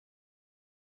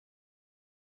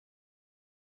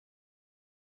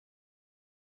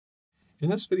In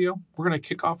this video, we're going to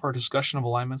kick off our discussion of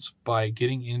alignments by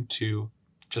getting into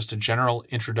just a general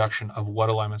introduction of what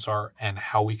alignments are and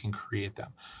how we can create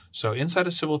them. So inside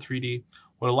of Civil 3D,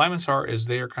 what alignments are is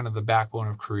they are kind of the backbone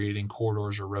of creating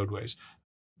corridors or roadways.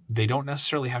 They don't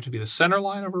necessarily have to be the center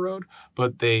line of a road,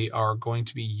 but they are going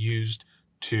to be used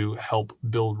to help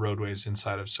build roadways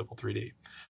inside of Civil 3D.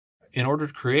 In order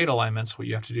to create alignments, what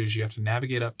you have to do is you have to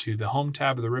navigate up to the Home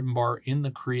tab of the ribbon bar in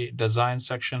the Create Design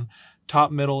section.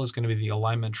 Top middle is going to be the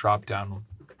Alignment drop-down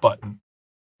button.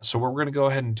 So what we're going to go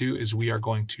ahead and do is we are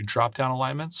going to drop down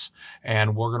alignments,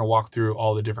 and we're going to walk through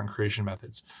all the different creation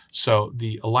methods. So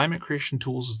the Alignment Creation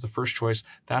Tools is the first choice.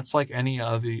 That's like any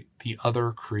of the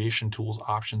other creation tools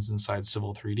options inside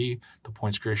Civil 3D, the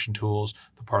Points Creation Tools,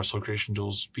 the Parcel Creation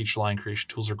Tools, Feature Line Creation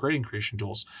Tools, or Grading Creation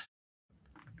Tools.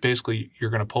 Basically,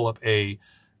 you're going to pull up a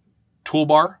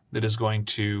toolbar that is going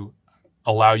to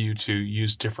allow you to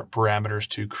use different parameters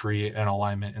to create an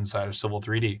alignment inside of Civil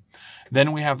 3D.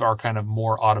 Then we have our kind of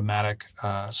more automatic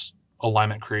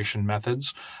alignment creation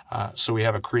methods. So we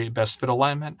have a Create Best Fit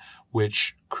alignment,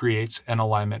 which creates an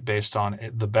alignment based on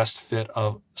the best fit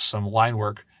of some line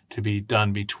work to be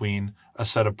done between a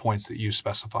set of points that you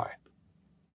specify.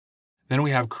 Then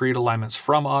we have Create Alignments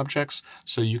from Objects,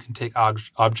 so you can take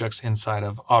objects inside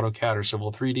of AutoCAD or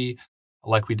Civil 3D,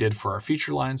 like we did for our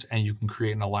feature lines, and you can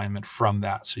create an alignment from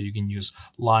that. So you can use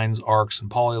lines, arcs,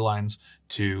 and polylines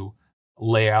to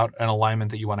lay out an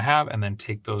alignment that you want to have, and then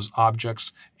take those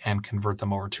objects and convert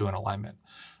them over to an alignment.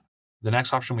 The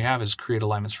next option we have is Create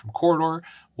Alignments from Corridor.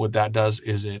 What that does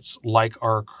is it's like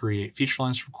our Create Feature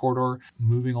Lines from Corridor,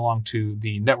 moving along to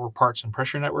the network parts and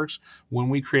pressure networks. When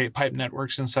we create pipe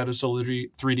networks inside of Civil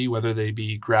 3D, whether they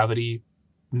be gravity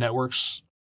networks,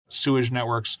 sewage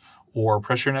networks, or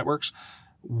pressure networks,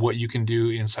 what you can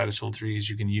do inside of Civil 3D is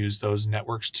you can use those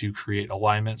networks to create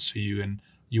alignments. So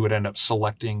you would end up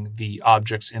selecting the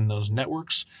objects in those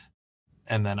networks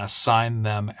and then assign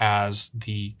them as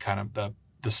the kind of the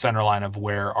center line of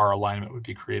where our alignment would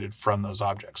be created from those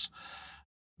objects.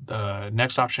 The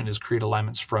next option is Create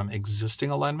Alignments from Existing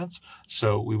Alignments.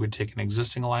 So we would take an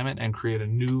existing alignment and create a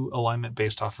new alignment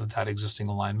based off of that existing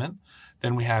alignment.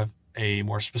 Then we have a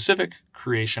more specific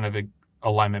creation of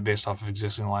alignment based off of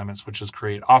existing alignments, which is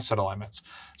Create Offset Alignments.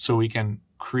 So we can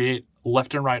create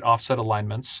left and right offset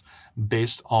alignments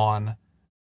based on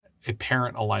a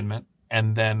parent alignment,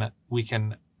 and then we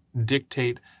can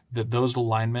dictate that those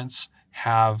alignments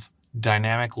have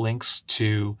dynamic links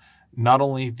to not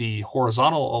only the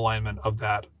horizontal alignment of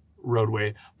that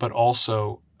roadway, but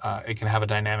also it can have a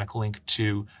dynamic link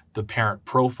to the parent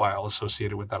profile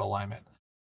associated with that alignment.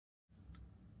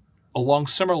 Along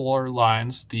similar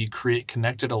lines, the Create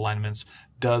Connected Alignments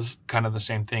does kind of the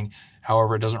same thing.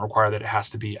 However, it doesn't require that it has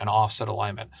to be an offset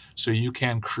alignment. So you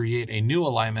can create a new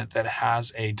alignment that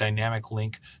has a dynamic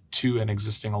link to an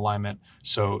existing alignment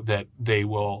so that they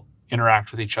will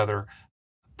interact with each other,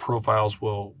 profiles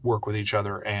will work with each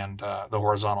other, and the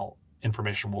horizontal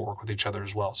information will work with each other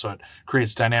as well. So it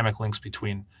creates dynamic links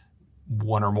between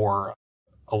one or more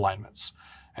alignments.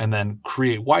 And then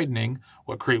Create Widening,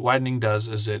 what Create Widening does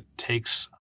is it takes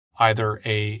either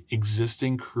a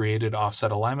existing created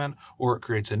offset alignment, or it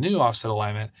creates a new offset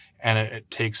alignment, and it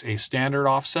takes a standard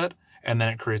offset, and then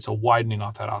it creates a widening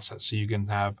off that offset. So you can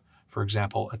have, for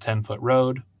example, a 10-foot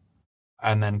road,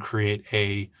 and then create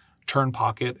a turn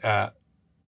pocket at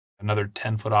another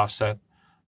 10-foot offset.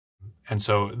 And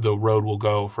so the road will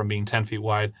go from being 10 feet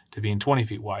wide to being 20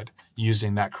 feet wide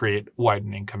using that Create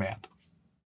Widening command.